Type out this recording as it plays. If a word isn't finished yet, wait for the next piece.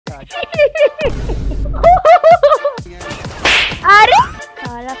काट। अरे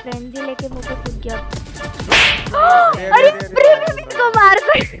साला फ्रेंजी लेके मुंह पे कूद गया। अरे प्रीमियम को मार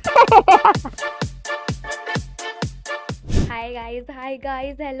कर। Hi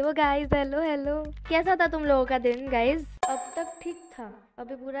guys, hello guys, hello. कैसा था तुम लोगों का दिन गाइस? अब तक ठीक था,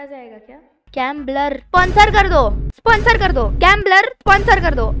 अभी बुरा जाएगा क्या? कैम ब्लर स्पॉन्सर कर दो, कैम ब्लर स्पॉन्सर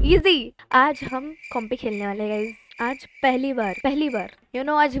कर दो, इजी। आज हम कॉम्पी खेलने वाले गाइस, आज पहली बार यू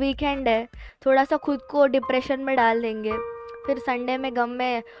नो आज वीकेंड है, थोड़ा सा खुद को डिप्रेशन में डाल देंगे, फिर संडे में गम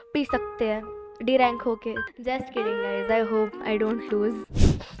में पी सकते हैं डी रैंक होके। Just kidding guys, I hope I don't lose.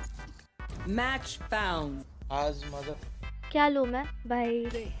 Match found. आज मदर क्या लूं मैं भाई?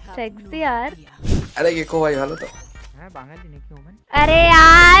 सेक्सी यार। अरे ये को भाई हालो तो है बांगाली नहीं क्यों मन? अरे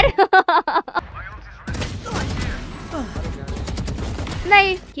यार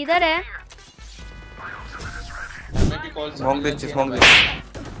नहीं किधर है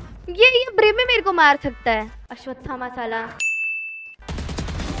ये ब्रेम में मेरे को मार सकता है। अश्वत्थामा साला।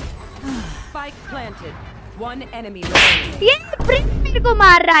 Spike planted. One enemy remaining. ये ब्रेम मेरे को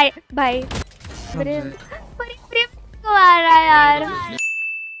मार रहा है भाई। ब्रेम को मार रहा है यार।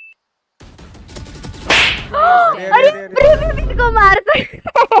 अरे ब्रेम मेरे को मार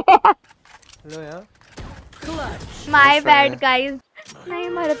सकता है। लो यार। माय बैड गाइस, नहीं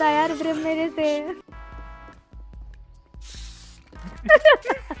मरता यार ब्रेम मेरे से।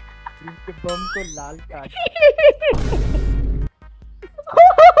 इसके बम को लाल काट।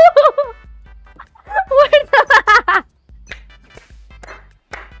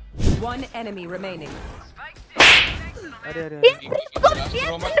 One enemy remaining. अरे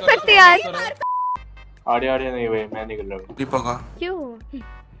सकते यार। आड़े नहीं भाई, मैं निकल रहा हूँ। ट्रिप होगा। क्यों?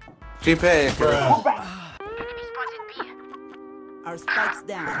 ट्रिप है एक। Our spikes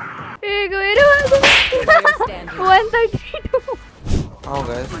down. एक मेरे 132। आओ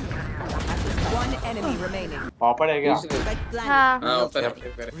गाइस। One enemy remaining. पापड़ है क्या? Spike planted. हाँ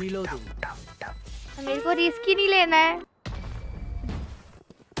Reloading. मेरे को रिस्क ही नहीं लेना है।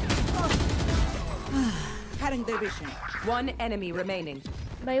 Cutting their vision. One enemy remaining.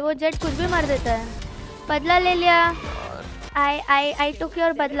 भाई वो जेट कुछ भी मार देता है। बदला ले लिया। I took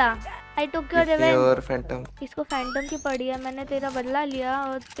your बदला। I took your revenge। और फैंटम। इसको फैंटम की पड़ी है, मैंने तेरा बदला लिया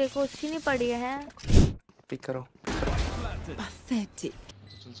और तेरे को उसकी नहीं पड़ी है। पिक करो। Pathetic.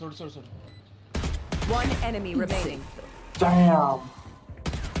 सुन। One enemy remaining. Damn.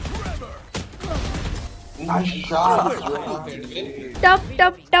 Nice shot.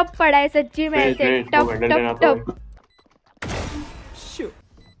 टप पड़ा है सच्ची में ऐसे। टप। Shoot.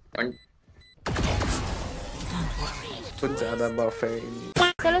 कुछ ज्यादा बफ है।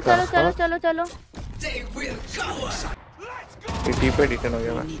 चलो। टी पे डिटन हो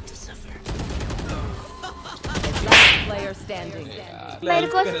गया मैं। Last player standing. मेरे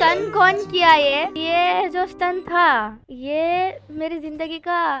को स्टन कौन किया? ये जो स्टन था ये मेरी जिंदगी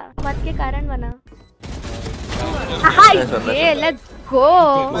का मत के कारण बना। ये लेट्स गो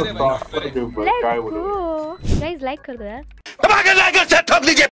गाइस, लाइक कर दो यार।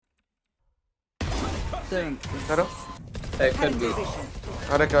 करो।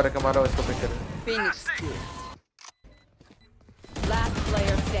 अरे क्या मारो इसको पिक करो। Phoenix. Last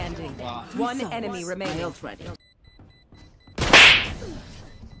player standing. One enemy remaining.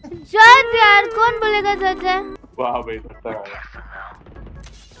 जज यार, कौन बोलेगा जज है? वाह भाई सत्ता है।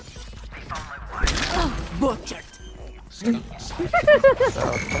 Butchered.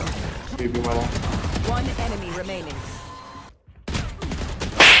 बीबी मारा। One enemy remaining.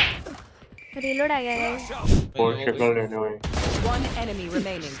 रीलोड आ गया गाइस। और शक्ल लेने हुए। One enemy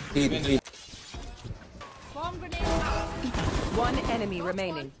remaining. One enemy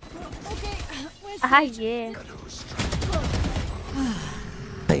remaining. हाँ ये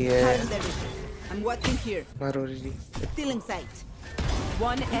I'm watching here. मारो Riri. Still in sight.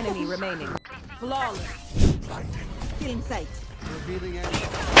 One enemy remaining. Flawless. Still in sight.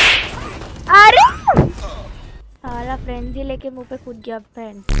 अरे साला फ्रेंजी लेके मुंह पे कूद गया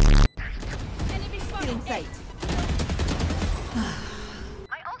friend. Still in sight.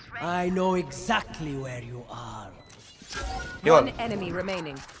 I know exactly where you are. One enemy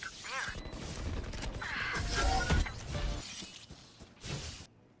remaining.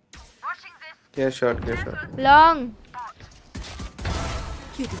 क्या shot long.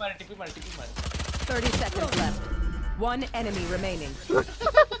 30 seconds left. One enemy remaining.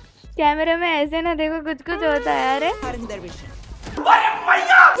 कैमरे में ऐसे ना देखो, कुछ होता है यार। Cutting their vision.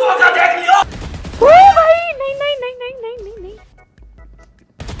 ओ भाई नहीं।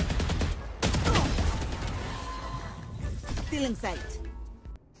 Still in sight.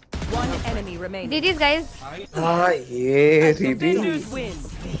 One enemy remaining. GG's guys. हाँ ये Riri. Win.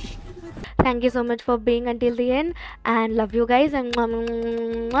 Thank you so much for being until the end, and love you guys, and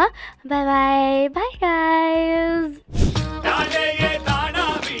bye bye, bye guys.